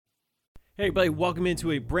Hey everybody, welcome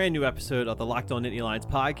into a brand new episode of the Locked On Nittany Lions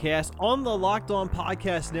podcast on the Locked On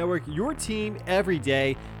Podcast Network, your team every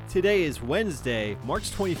day. Today is Wednesday, March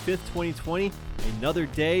 25th, 2020, another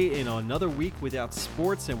day in another week without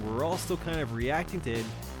sports, and we're all still kind of reacting to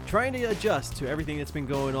trying to adjust to everything that's been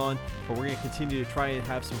going on, but we're going to continue to try and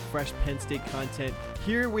have some fresh Penn State content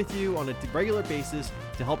here with you on a regular basis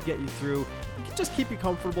to help get you through, just keep you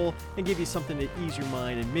comfortable and give you something to ease your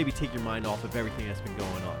mind and maybe take your mind off of everything that's been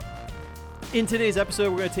going on. In today's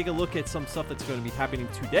episode, we're going to take a look at some stuff that's going to be happening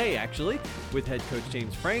today, actually, with head coach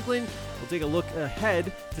James Franklin. We'll take a look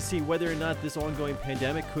ahead to see whether or not this ongoing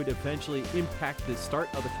pandemic could eventually impact the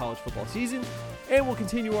start of the college football season. And we'll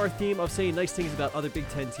continue our theme of saying nice things about other Big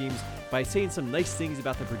Ten teams by saying some nice things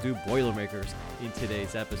about the Purdue Boilermakers in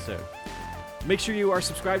today's episode. Make sure you are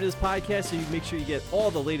subscribed to this podcast so you make sure you get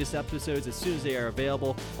all the latest episodes as soon as they are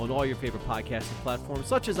available on all your favorite podcasting platforms,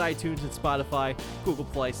 such as iTunes and Spotify, Google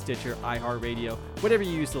Play, Stitcher, iHeartRadio, whatever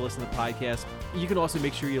you use to listen to podcasts. You can also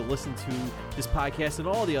make sure you listen to this podcast and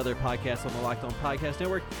all the other podcasts on the Locked On Podcast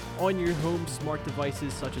Network on your home smart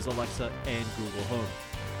devices, such as Alexa and Google Home.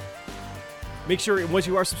 Make sure once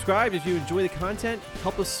you are subscribed, if you enjoy the content,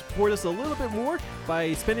 help us support us a little bit more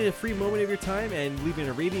by spending a free moment of your time and leaving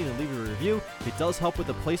a rating and leaving a review. It does help with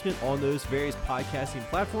the placement on those various podcasting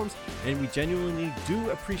platforms, and we genuinely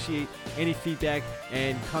do appreciate any feedback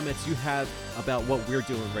and comments you have about what we're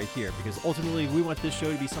doing right here, because ultimately we want this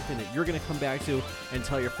show to be something that you're going to come back to and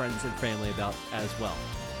tell your friends and family about as well.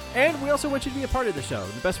 And we also want you to be a part of the show.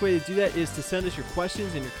 The best way to do that is to send us your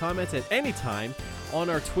questions and your comments at any time on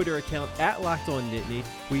our Twitter account at LockedOnNittany.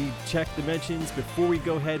 We check the mentions before we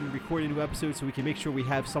go ahead and record a new episode so we can make sure we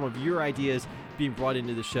have some of your ideas being brought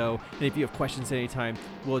into the show. And if you have questions at any time,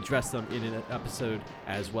 we'll address them in an episode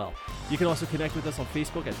as well. You can also connect with us on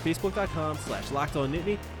Facebook at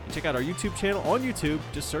facebook.com/LockedOnNittany and check out our YouTube channel on YouTube.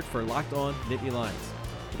 Just search for Locked On Nittany Lions.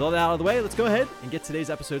 With all that out of the way, let's go ahead and get today's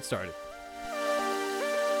episode started.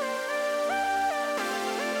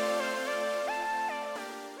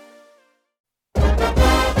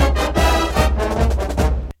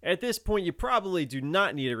 At this point, you probably do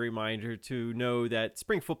not need a reminder to know that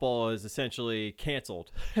spring football is essentially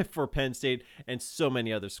canceled for Penn State and so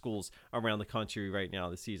many other schools around the country right now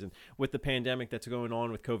this season. With the pandemic that's going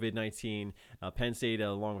on with COVID-19, Penn State,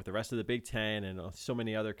 along with the rest of the Big Ten and so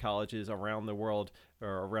many other colleges around the world,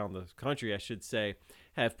 or around the country, I should say,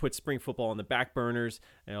 have put spring football on the back burners.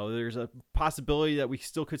 You know, there's a possibility that we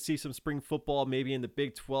still could see some spring football, maybe in the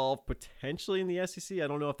Big 12, potentially in the SEC. I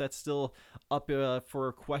don't know if that's still up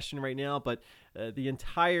for question right now, but the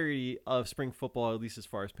entirety of spring football, at least as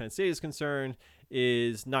far as Penn State is concerned,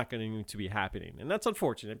 is not going to be happening. And that's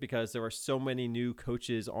unfortunate because there are so many new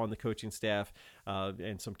coaches on the coaching staff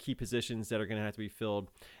and some key positions that are going to have to be filled,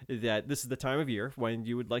 that this is the time of year when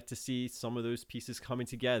you would like to see some of those pieces coming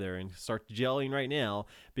together and start gelling right now,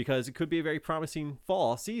 because it could be a very promising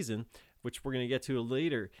fall season, which we're going to get to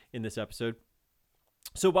later in this episode.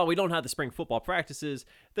 So while we don't have the spring football practices,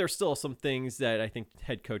 there's still some things that I think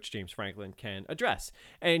head coach James Franklin can address.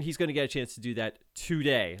 And he's going to get a chance to do that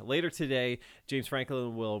today. Later today, James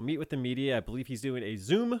Franklin will meet with the media. I believe he's doing a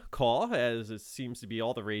Zoom call, as it seems to be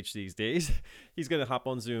all the rage these days. He's going to hop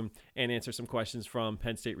on Zoom and answer some questions from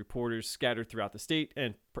Penn State reporters scattered throughout the state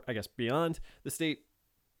and I guess beyond the state.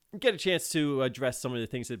 Get a chance to address some of the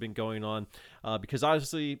things that have been going on because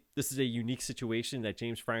obviously this is a unique situation that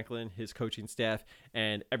James Franklin, his coaching staff,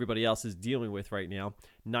 and everybody else is dealing with right now,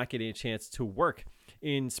 not getting a chance to work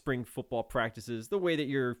in spring football practices the way that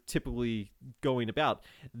you're typically going about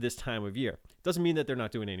this time of year. Doesn't mean that they're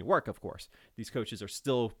not doing any work, of course. These coaches are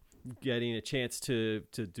still getting a chance to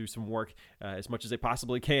do some work as much as they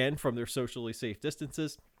possibly can from their socially safe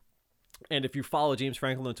distances. And if you follow James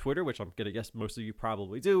Franklin on Twitter, which I'm going to guess most of you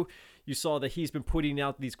probably do, you saw that he's been putting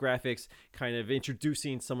out these graphics, kind of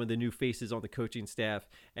introducing some of the new faces on the coaching staff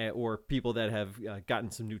or people that have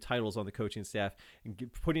gotten some new titles on the coaching staff,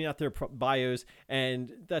 and putting out their bios.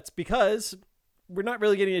 And that's because we're not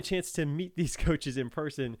really getting a chance to meet these coaches in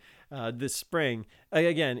person this spring,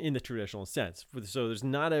 again, in the traditional sense. So there's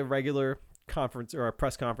not a regular conference or a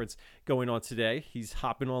press conference going on today. He's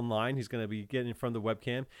hopping online. He's going to be getting in front of the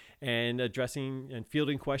webcam and addressing and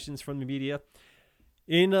fielding questions from the media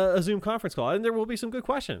in a Zoom conference call. And there will be some good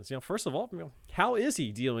questions. First of all, how is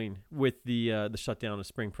he dealing with the shutdown of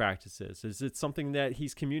spring practices? Is it something that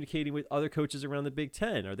he's communicating with other coaches around the Big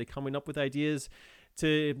Ten? Are they coming up with ideas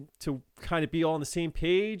to kind of be all on the same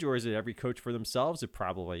page, or is it every coach for themselves? It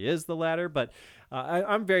probably is the latter, but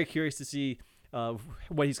I'm very curious to see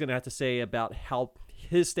what he's going to have to say about how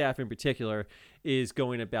his staff in particular is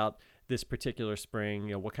going about this particular spring.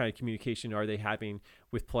 What kind of communication are they having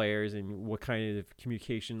with players, and what kind of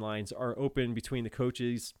communication lines are open between the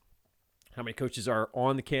coaches? How many coaches are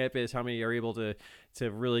on the campus? How many are able to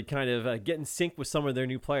really kind of get in sync with some of their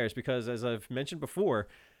new players? Because as I've mentioned before,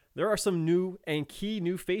 there are some new and key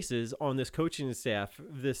new faces on this coaching staff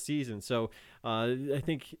this season. So I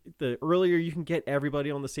think the earlier you can get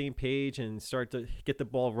everybody on the same page and start to get the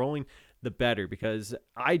ball rolling, the better. Because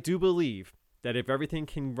I do believe that if everything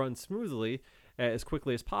can run smoothly as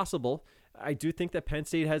quickly as possible, I do think that Penn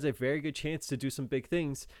State has a very good chance to do some big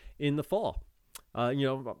things in the fall.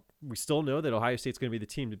 We still know that Ohio State's going to be the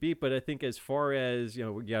team to beat, but I think as far as,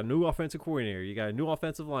 you got a new offensive coordinator, you got a new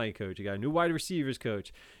offensive line coach, you got a new wide receivers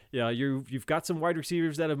coach. You've got some wide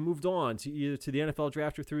receivers that have moved on to either to the NFL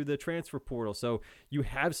draft or through the transfer portal. So you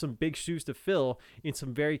have some big shoes to fill in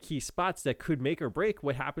some very key spots that could make or break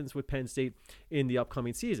what happens with Penn State in the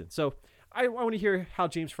upcoming season. So I want to hear how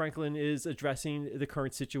James Franklin is addressing the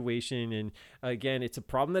current situation. And again, it's a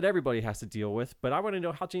problem that everybody has to deal with, but I want to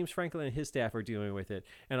know how James Franklin and his staff are dealing with it.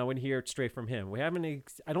 And I want to hear it straight from him.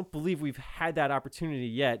 I don't believe we've had that opportunity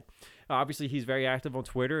yet. Obviously, he's very active on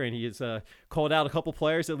Twitter, and he has called out a couple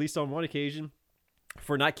players, at least on one occasion,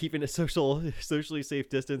 for not keeping a socially safe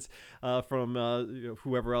distance from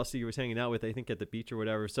whoever else he was hanging out with, I think at the beach or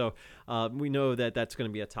whatever. So we know that that's going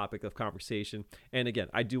to be a topic of conversation. And again,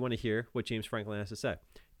 I do want to hear what James Franklin has to say.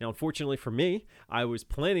 Now, unfortunately for me, I was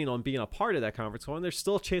planning on being a part of that conference call, and there's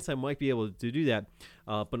still a chance I might be able to do that.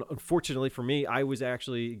 But unfortunately for me, I was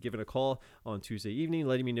actually given a call on Tuesday evening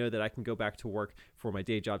letting me know that I can go back to work for my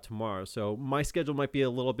day job tomorrow. So my schedule might be a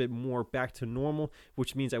little bit more back to normal,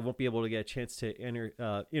 which means I won't be able to get a chance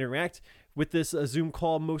to interact with this Zoom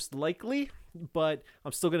call most likely. But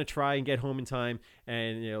I'm still going to try and get home in time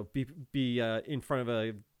and be in front of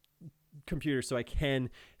a computer so I can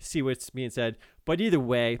see what's being said. But either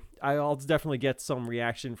way, I'll definitely get some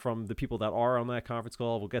reaction from the people that are on that conference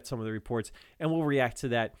call. We'll get some of the reports, and we'll react to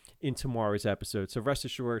that in tomorrow's episode. So rest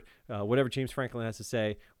assured, whatever James Franklin has to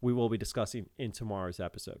say, we will be discussing in tomorrow's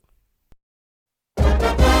episode.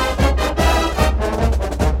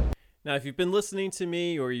 Now, if you've been listening to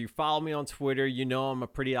me or you follow me on Twitter, you know I'm a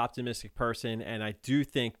pretty optimistic person, and I do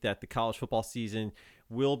think that the college football season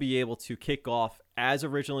will be able to kick off as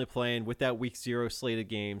originally planned with that week 0 slate of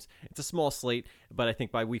games. It's a small slate, but I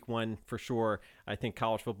think by week 1 for sure, I think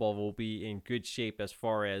college football will be in good shape as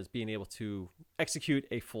far as being able to execute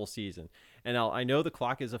a full season. And now I know the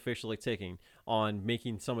clock is officially ticking on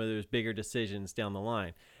making some of those bigger decisions down the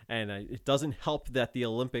line. And it doesn't help that the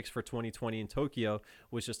Olympics for 2020 in Tokyo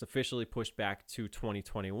was just officially pushed back to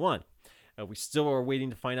 2021. We still are waiting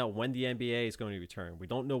to find out when the NBA is going to return. We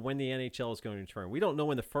don't know when the NHL is going to return. We don't know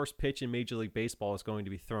when the first pitch in Major League Baseball is going to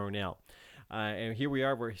be thrown out. And here we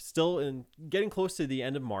are. We're still getting close to the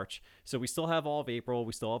end of March. So we still have all of April.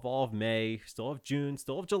 We still have all of May. Still have June.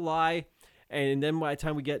 Still have July. And then by the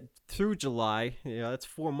time we get through July, that's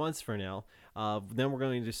 4 months for now. Then we're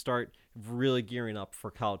going to start really gearing up for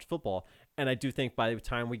college football. And I do think by the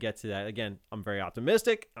time we get to that, again, I'm very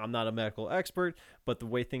optimistic. I'm not a medical expert, but the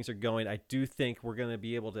way things are going, I do think we're going to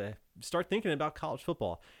be able to start thinking about college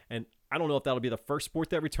football. And I don't know if that'll be the first sport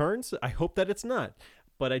that returns. I hope that it's not.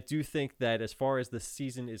 But I do think that as far as the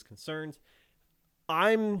season is concerned,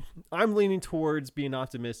 I'm leaning towards being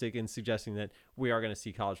optimistic and suggesting that we are going to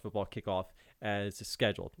see college football kick off as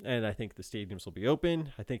scheduled. And I think the stadiums will be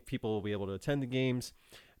open. I think people will be able to attend the games.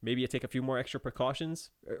 Maybe you take a few more extra precautions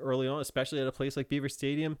early on, especially at a place like Beaver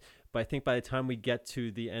Stadium. But I think by the time we get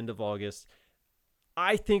to the end of August,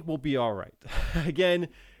 I think we'll be all right. Again,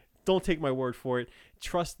 don't take my word for it.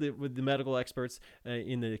 Trust that what the medical experts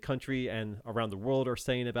in the country and around the world are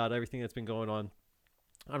saying about everything that's been going on.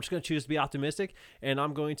 I'm just going to choose to be optimistic, and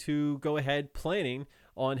I'm going to go ahead planning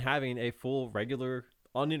on having a full, regular,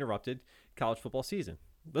 uninterrupted college football season.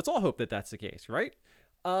 Let's all hope that that's the case, right?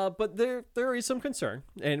 But there is some concern,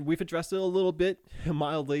 and we've addressed it a little bit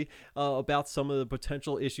mildly about some of the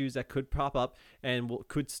potential issues that could pop up and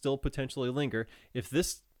could still potentially linger. If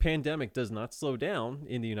this pandemic does not slow down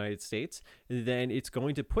in the United States, then it's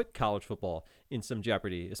going to put college football in some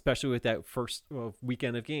jeopardy, especially with that first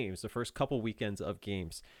weekend of games, the first couple weekends of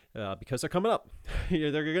games, because they're coming up.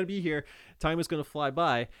 They're going to be here. Time is going to fly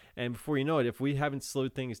by, and before you know it, if we haven't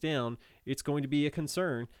slowed things down, it's going to be a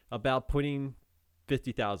concern about putting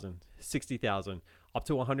 50,000, 60,000, up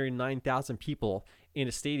to 109,000 people in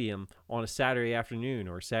a stadium on a Saturday afternoon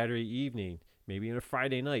or Saturday evening, maybe on a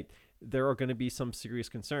Friday night. There are going to be some serious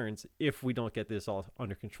concerns if we don't get this all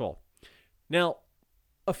under control. Now,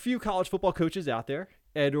 a few college football coaches out there,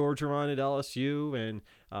 Ed Orgeron at LSU and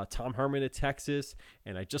Tom Herman at Texas,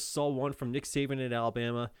 and I just saw one from Nick Saban at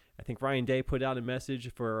Alabama, I think Ryan Day put out a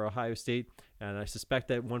message for Ohio State, and I suspect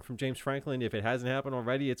that one from James Franklin, if it hasn't happened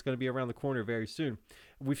already, it's going to be around the corner very soon.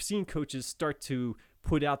 We've seen coaches start to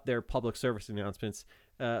put out their public service announcements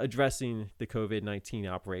addressing the COVID-19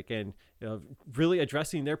 outbreak and really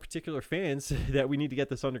addressing their particular fans that we need to get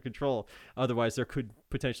this under control. Otherwise, there could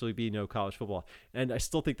potentially be no college football. And I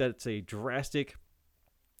still think that it's a drastic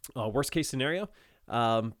worst case scenario.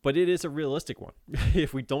 But it is a realistic one.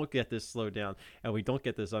 If we don't get this slowed down and we don't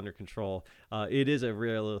get this under control, it is a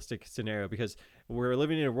realistic scenario because we're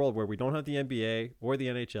living in a world where we don't have the NBA or the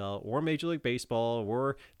NHL or Major League Baseball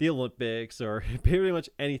or the Olympics or pretty much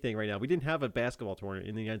anything right now. We didn't have a basketball tournament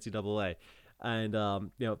in the NCAA. And,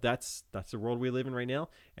 that's the world we live in right now.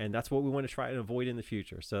 And that's what we want to try and avoid in the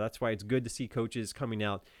future. So that's why it's good to see coaches coming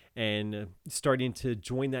out and starting to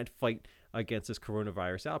join that fight against this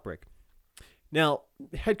coronavirus outbreak. Now,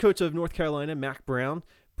 head coach of North Carolina, Mack Brown,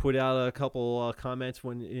 put out a couple comments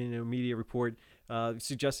in a media report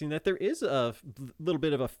suggesting that there is a little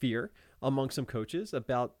bit of a fear among some coaches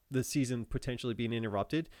about the season potentially being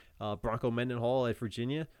interrupted. Bronco Mendenhall at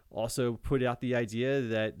Virginia also put out the idea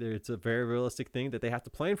that it's a very realistic thing that they have to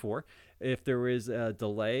plan for if there is a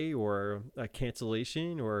delay or a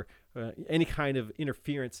cancellation or any kind of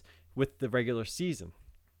interference with the regular season.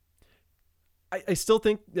 I still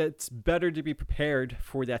think that it's better to be prepared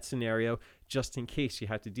for that scenario just in case you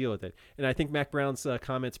have to deal with it. And I think Mack Brown's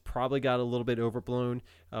comments probably got a little bit overblown,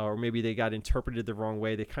 or maybe they got interpreted the wrong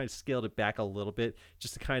way. They kind of scaled it back a little bit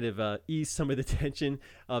just to kind of ease some of the tension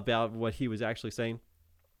about what he was actually saying.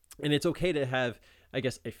 And it's okay to have, I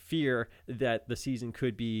guess, a fear that the season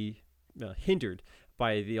could be hindered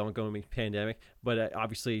by the ongoing pandemic, but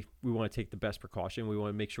obviously we want to take the best precaution. We want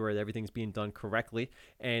to make sure that everything's being done correctly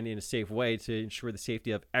and in a safe way to ensure the safety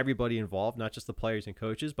of everybody involved, not just the players and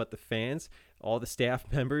coaches, but the fans, all the staff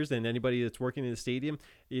members, and anybody that's working in the stadium.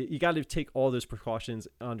 You got to take all those precautions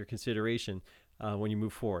under consideration when you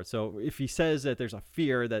move forward. So if he says that there's a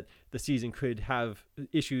fear that the season could have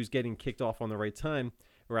issues getting kicked off on the right time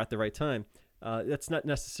or at the right time, that's not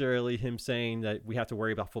necessarily him saying that we have to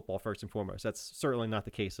worry about football first and foremost. That's certainly not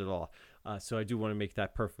the case at all. So I do want to make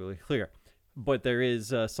that perfectly clear. But there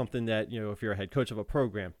is something that, if you're a head coach of a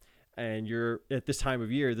program and you're at this time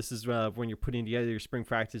of year, this is when you're putting together your spring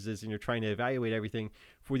practices and you're trying to evaluate everything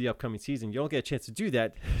for the upcoming season. You don't get a chance to do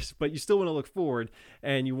that, but you still want to look forward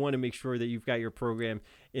and you want to make sure that you've got your program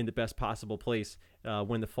in the best possible place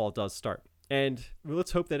when the fall does start. And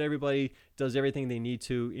let's hope that everybody does everything they need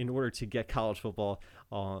to in order to get college football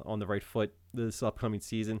on the right foot this upcoming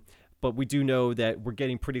season. But we do know that we're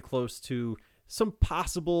getting pretty close to some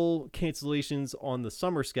possible cancellations on the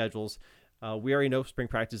summer schedules. We already know spring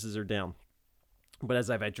practices are down. But as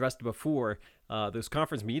I've addressed before, those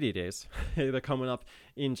conference media days, they're coming up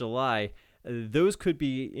in July. Those could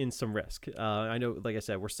be in some risk. I know, like I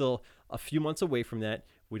said, we're still a few months away from that.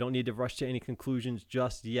 We don't need to rush to any conclusions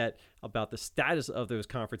just yet about the status of those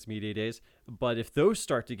conference media days. But if those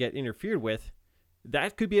start to get interfered with,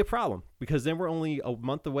 that could be a problem because then we're only a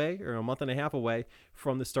month away or a month and a half away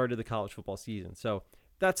from the start of the college football season. So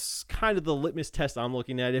that's kind of the litmus test I'm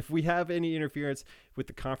looking at. If we have any interference with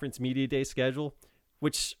the conference media day schedule,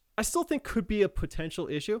 which I still think could be a potential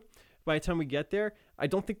issue by the time we get there, I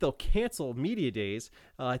don't think they'll cancel media days.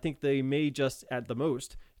 I think they may just, at the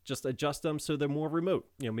most, just adjust them so they're more remote.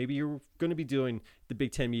 Maybe you're going to be doing the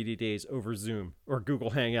Big Ten media days over Zoom or Google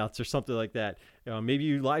Hangouts or something like that. Maybe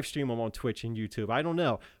you live stream them on Twitch and YouTube. I don't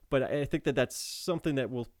know. But I think that that's something that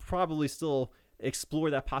we'll probably still explore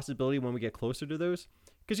that possibility when we get closer to those.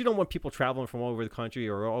 Because you don't want people traveling from all over the country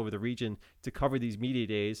or all over the region to cover these media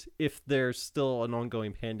days if there's still an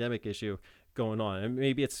ongoing pandemic issue going on. And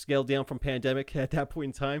maybe it's scaled down from pandemic at that point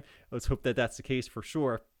in time. Let's hope that that's the case for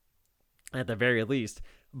sure, at the very least.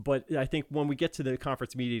 But I think when we get to the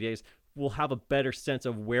conference media days, we'll have a better sense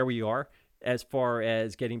of where we are as far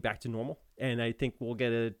as getting back to normal. And I think we'll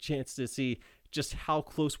get a chance to see just how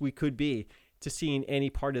close we could be to seeing any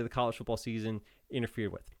part of the college football season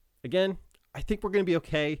interfered with. Again, I think we're going to be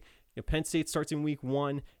okay. Penn State starts in week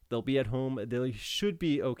 1. They'll be at home. They should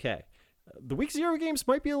be okay. The week 0 games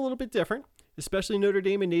might be a little bit different, especially Notre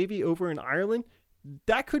Dame and Navy over in Ireland.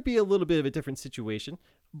 That could be a little bit of a different situation.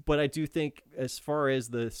 But I do think as far as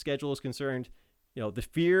the schedule is concerned, the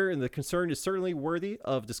fear and the concern is certainly worthy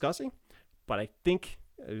of discussing. But I think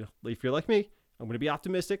if you're like me, I'm going to be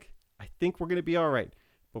optimistic. I think we're going to be all right.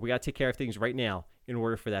 But we got to take care of things right now in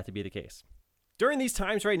order for that to be the case. During these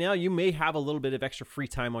times right now, you may have a little bit of extra free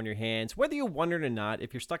time on your hands, whether you want it or not.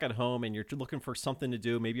 If you're stuck at home and you're looking for something to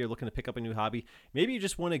do, maybe you're looking to pick up a new hobby, maybe you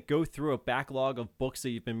just want to go through a backlog of books that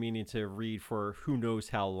you've been meaning to read for who knows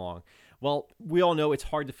how long. Well, we all know it's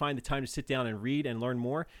hard to find the time to sit down and read and learn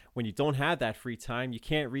more. When you don't have that free time, you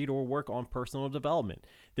can't read or work on personal development.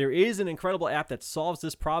 There is an incredible app that solves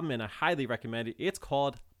this problem, and I highly recommend it. It's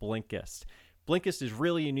called Blinkist. Blinkist is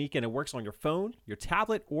really unique, and it works on your phone, your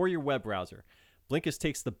tablet, or your web browser. Blinkist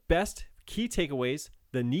takes the best key takeaways,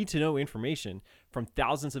 the need-to-know information from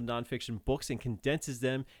thousands of nonfiction books and condenses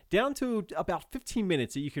them down to about 15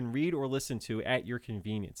 minutes that you can read or listen to at your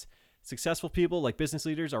convenience. Successful people like business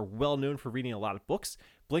leaders are well known for reading a lot of books.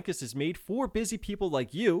 Blinkist is made for busy people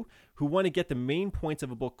like you who want to get the main points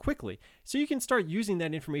of a book quickly, so you can start using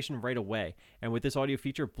that information right away. And with this audio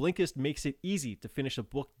feature, Blinkist makes it easy to finish a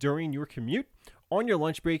book during your commute, on your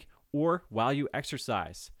lunch break, or while you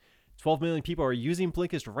exercise. 12 million people are using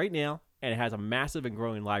Blinkist right now, and it has a massive and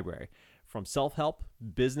growing library, from self-help,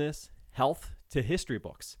 business, health, to history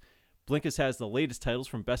books. Blinkist has the latest titles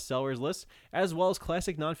from bestsellers lists, as well as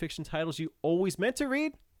classic nonfiction titles you always meant to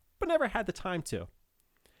read, but never had the time to.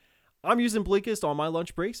 I'm using Blinkist on my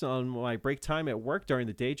lunch breaks, on my break time at work during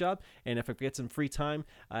the day job, and if I get some free time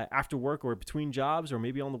after work or between jobs or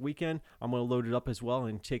maybe on the weekend, I'm going to load it up as well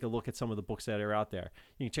and take a look at some of the books that are out there.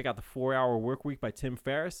 You can check out The 4-Hour Workweek by Tim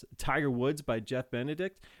Ferriss, Tiger Woods by Jeff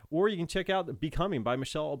Benedict, or you can check out Becoming by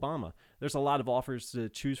Michelle Obama. There's a lot of offers to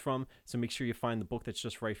choose from, so make sure you find the book that's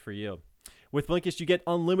just right for you. With Blinkist, you get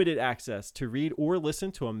unlimited access to read or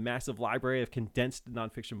listen to a massive library of condensed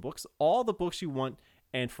nonfiction books, all the books you want,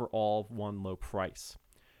 and for all one low price.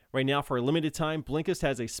 Right now, for a limited time, Blinkist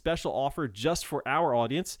has a special offer just for our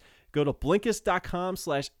audience. Go to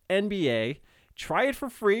Blinkist.com/NBA, try it for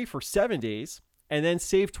free for 7 days, and then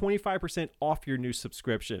save 25% off your new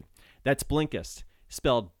subscription. That's Blinkist,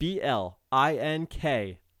 spelled Blinkist.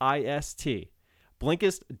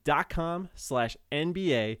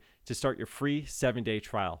 Blinkist.com/NBA to start your free 7-day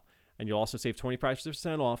trial. And you'll also save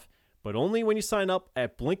 25% off, but only when you sign up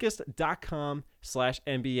at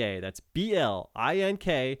Blinkist.com/NBA. That's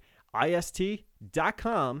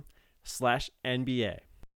Blinkist.com/NBA.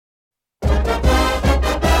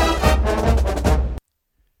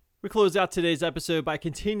 We close out today's episode by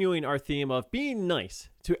continuing our theme of being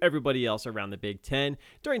nice to everybody else around the Big Ten.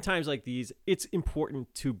 During times like these, it's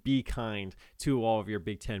important to be kind to all of your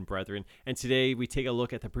Big Ten brethren. And today we take a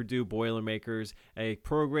look at the Purdue Boilermakers, a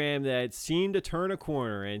program that seemed to turn a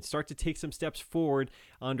corner and start to take some steps forward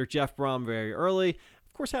under Jeff Brohm very early.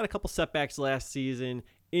 Of course, had a couple setbacks last season.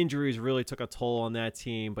 Injuries really took a toll on that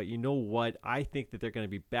team, but you know what? I think that they're going to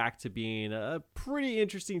be back to being a pretty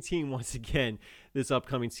interesting team once again this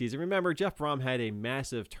upcoming season. Remember, Jeff Brohm had a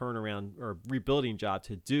massive turnaround or rebuilding job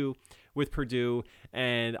to do with Purdue,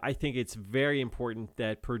 and I think it's very important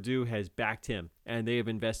that Purdue has backed him and they have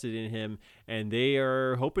invested in him, and they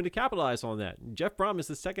are hoping to capitalize on that. Jeff Brohm is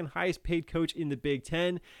the second highest paid coach in the Big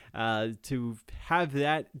Ten. To have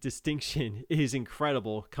that distinction is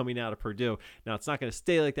incredible coming out of Purdue. Now, it's not going to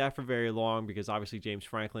stay like that for very long because obviously James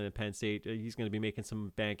Franklin at Penn State, he's going to be making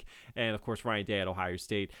some bank, and of course Ryan Day at Ohio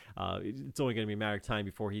State. It's only going to be a matter of time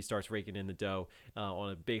before he starts raking in the dough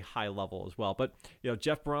on a big high level as well. But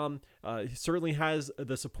Jeff Brohm certainly has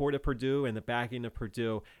the support of Purdue and the backing of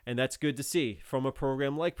Purdue, and that's good to see from a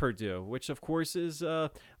program like Purdue, which of course is,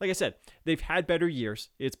 like I said, they've had better years.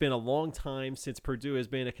 It's been a long time since Purdue has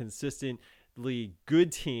been a consistently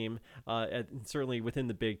good team, certainly within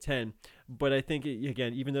the Big Ten. But I think,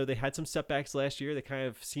 again, even though they had some setbacks last year, they kind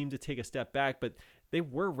of seemed to take a step back, but they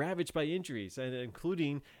were ravaged by injuries, and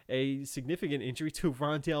including a significant injury to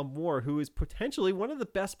Rondale Moore, who is potentially one of the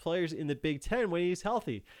best players in the Big Ten when he's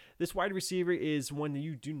healthy. This wide receiver is one that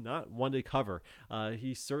you do not want to cover.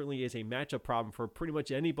 He certainly is a matchup problem for pretty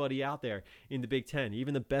much anybody out there in the Big Ten.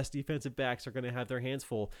 Even the best defensive backs are going to have their hands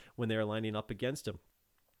full when they're lining up against him.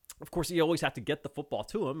 Of course, you always have to get the football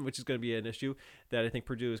to him, which is going to be an issue that I think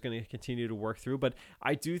Purdue is going to continue to work through. But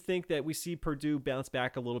I do think that we see Purdue bounce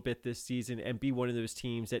back a little bit this season and be one of those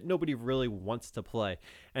teams that nobody really wants to play.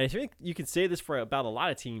 And I think you can say this for about a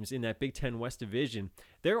lot of teams in that Big Ten West division.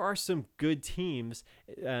 There are some good teams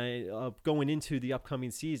going into the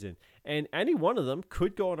upcoming season, and any one of them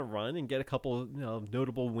could go on a run and get a couple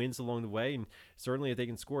notable wins along the way. And certainly if they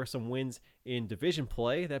can score some wins in division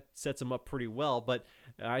play, that sets them up pretty well. But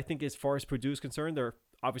I think as far as Purdue is concerned, they're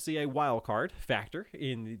obviously a wild card factor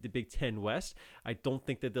in the Big Ten West. I don't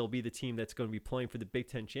think that they'll be the team that's going to be playing for the Big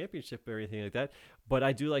Ten championship or anything like that, but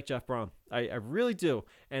I do like Jeff Brom. I really do.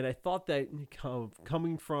 And I thought that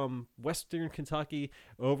coming from Western Kentucky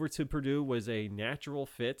over to Purdue was a natural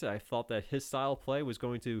fit. I thought that his style of play was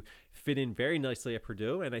going to fit in very nicely at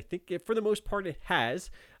Purdue, and I think for the most part it has.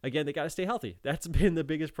 Again, they got to stay healthy. That's been the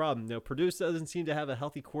biggest problem. Purdue doesn't seem to have a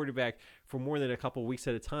healthy quarterback for more than a couple weeks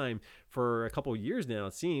at a time for a couple of years now,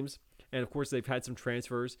 it seems. And of course, they've had some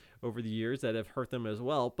transfers over the years that have hurt them as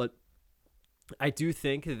well. But I do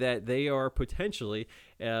think that they are potentially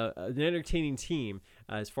an entertaining team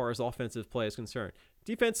as far as offensive play is concerned.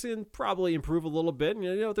 Defense can probably improve a little bit.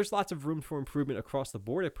 There's lots of room for improvement across the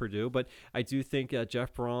board at Purdue, but I do think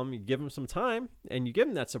Jeff Brom, you give him some time and you give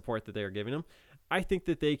him that support that they are giving him, I think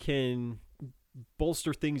that they can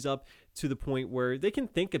bolster things up to the point where they can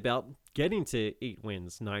think about getting to 8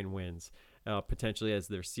 wins, 9 wins, potentially as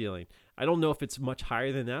their ceiling. I don't know if it's much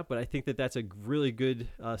higher than that, but I think that that's a really good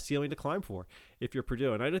ceiling to climb for if you're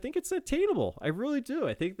Purdue. And I think it's attainable. I really do.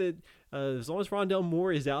 I think that as long as Rondale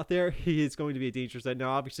Moore is out there, he is going to be a dangerous threat.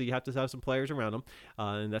 Now, obviously, you have to have some players around him,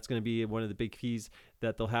 and that's going to be one of the big keys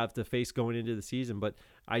that they'll have to face going into the season. But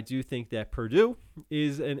I do think that Purdue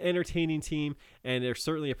is an entertaining team, and they're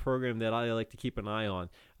certainly a program that I like to keep an eye on.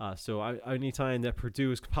 So anytime that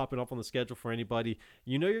Purdue is popping up on the schedule for anybody,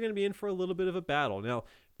 you're going to be in for a little bit of a battle. Now,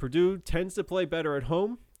 Purdue tends to play better at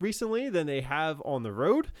home recently than they have on the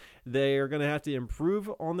road. They are going to have to improve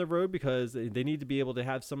on the road because they need to be able to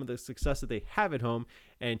have some of the success that they have at home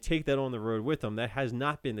and take that on the road with them. That has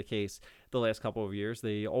not been the case the last couple of years.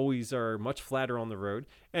 They always are much flatter on the road,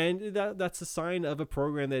 and that's a sign of a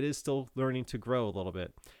program that is still learning to grow a little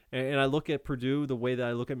bit. And I look at Purdue the way that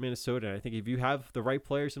I look at Minnesota, and I think if you have the right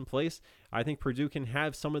players in place, I think Purdue can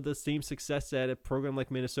have some of the same success that a program like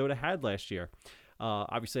Minnesota had last year.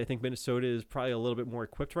 Obviously, I think Minnesota is probably a little bit more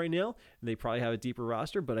equipped right now. They probably have a deeper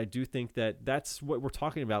roster, but I do think that that's what we're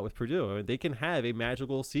talking about with Purdue. They can have a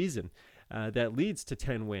magical season that leads to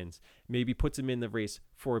 10 wins, maybe puts them in the race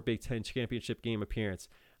for a Big Ten championship game appearance.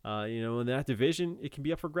 In that division, it can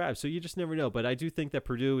be up for grabs. So you just never know. But I do think that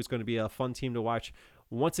Purdue is going to be a fun team to watch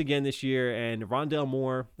once again this year. And Rondale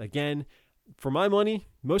Moore, again, for my money,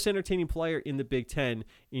 most entertaining player in the Big Ten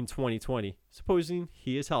in 2020, supposing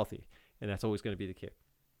he is healthy. And that's always going to be the case.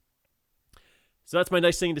 So that's my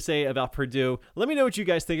nice thing to say about Purdue. Let me know what you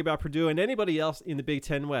guys think about Purdue and anybody else in the Big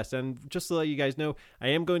Ten West. And just to let you guys know, I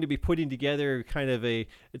am going to be putting together kind of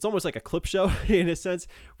it's almost like a clip show in a sense,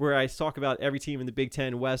 where I talk about every team in the Big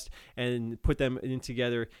Ten West and put them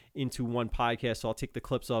together into one podcast. So I'll take the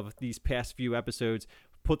clips of these past few episodes,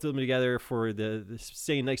 put them together for the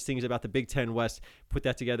saying nice things about the Big Ten West, put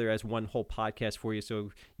that together as one whole podcast for you so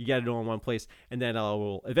you got it all in one place, and then I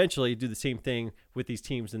will eventually do the same thing with these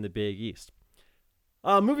teams in the Big East.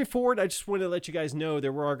 Moving forward, I just want to let you guys know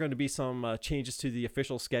there are going to be some changes to the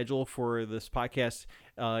official schedule for this podcast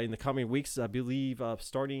in the coming weeks. I believe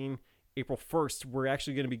starting April 1st, we're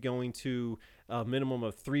actually going to be going to a minimum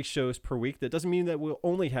of 3 shows per week. That doesn't mean that we'll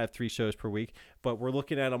only have 3 shows per week, but we're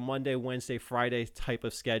looking at a Monday, Wednesday, Friday type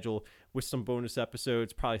of schedule with some bonus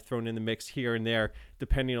episodes probably thrown in the mix here and there,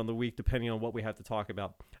 depending on the week, depending on what we have to talk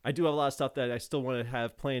about. I do have a lot of stuff that I still want to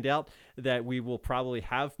have planned out that we will probably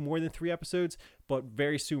have more than 3 episodes, but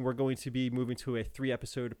very soon we're going to be moving to a 3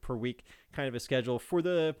 episode per week kind of a schedule for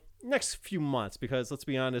the next few months, because let's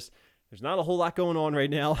be honest, there's not a whole lot going on right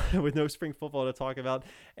now with no spring football to talk about,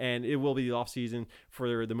 and it will be the off season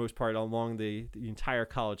for the most part along the entire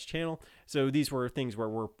college channel. So these were things where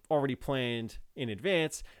we're already planned in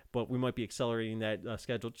advance, but we might be accelerating that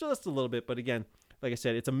schedule just a little bit. But again, like I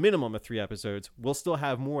said, it's a minimum of 3 episodes. We'll still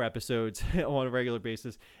have more episodes on a regular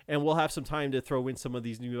basis, and we'll have some time to throw in some of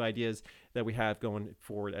these new ideas that we have going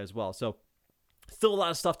forward as well. So still a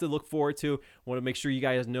lot of stuff to look forward to. Want to make sure you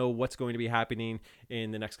guys know what's going to be happening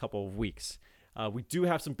in the next couple of weeks. We do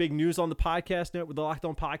have some big news on the podcast network, the Locked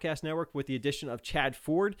On Podcast Network, with the addition of Chad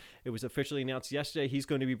Ford. It was officially announced yesterday. He's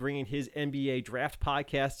going to be bringing his NBA Draft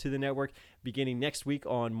podcast to the network beginning next week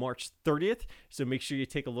on March 30th. So make sure you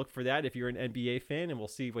take a look for that if you're an NBA fan, and we'll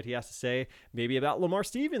see what he has to say maybe about Lamar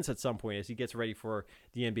Stevens at some point as he gets ready for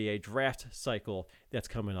the NBA draft cycle that's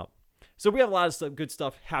coming up. So we have a lot of good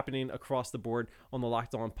stuff happening across the board on the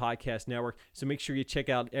Locked On Podcast Network. So make sure you check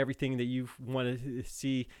out everything that you want to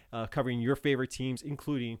see covering your favorite teams,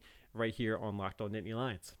 including right here on Locked On Nittany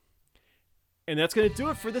Lions. And that's going to do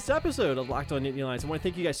it for this episode of Locked On Nittany Lions. I want to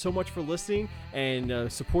thank you guys so much for listening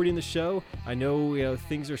and supporting the show. I know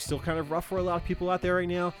things are still kind of rough for a lot of people out there right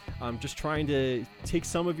now. I'm just trying to take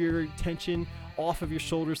some of your attention off of your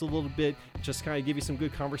shoulders a little bit, just kind of give you some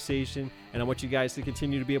good conversation. And I want you guys to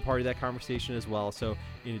continue to be a part of that conversation as well. So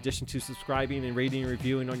in addition to subscribing and rating and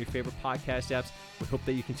reviewing on your favorite podcast apps, we hope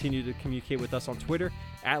that you continue to communicate with us on Twitter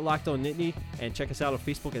at Locked On Nittany, and check us out on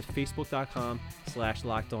Facebook at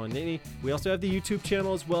facebook.com/LockedOnNittany. We also have the YouTube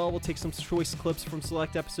channel as well. We'll take some choice clips from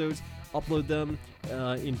select episodes, upload them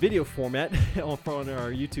in video format on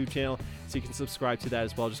our YouTube channel, so you can subscribe to that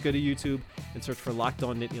as well. Just go to YouTube and search for Locked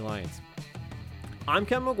On Nittany Lions. I'm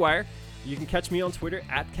Kevin McGuire. You can catch me on Twitter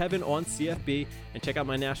at KevinOnCFB, and check out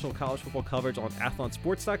my national college football coverage on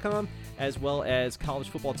athlonsports.com, as well as college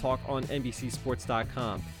football talk on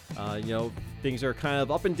NBCsports.com. Things are kind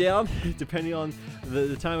of up and down depending on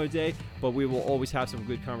the time of day, but we will always have some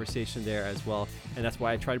good conversation there as well. And that's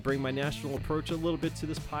why I try to bring my national approach a little bit to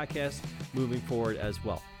this podcast moving forward as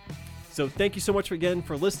well. So thank you so much again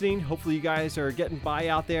for listening. Hopefully you guys are getting by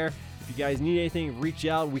out there. If you guys need anything, reach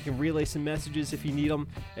out. We can relay some messages if you need them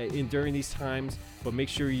during these times. But make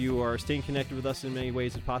sure you are staying connected with us in many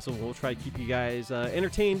ways as possible. We'll try to keep you guys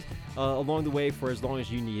entertained along the way for as long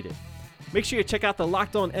as you need it. Make sure you check out the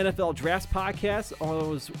Locked On NFL Drafts podcast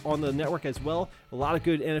on the network as well. A lot of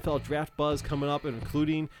good NFL draft buzz coming up,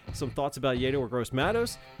 including some thoughts about Yetur or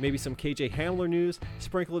Gross-Matos, maybe some KJ Hamler news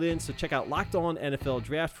sprinkled in. So check out Locked On NFL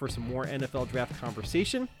Draft for some more NFL draft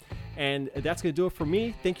conversation. And that's going to do it for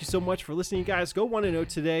me. Thank you so much for listening, guys. Go 1-0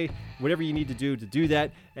 today, whatever you need to do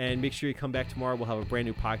that. And make sure you come back tomorrow. We'll have a brand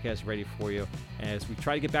new podcast ready for you as we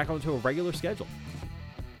try to get back onto a regular schedule.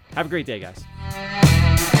 Have a great day, guys.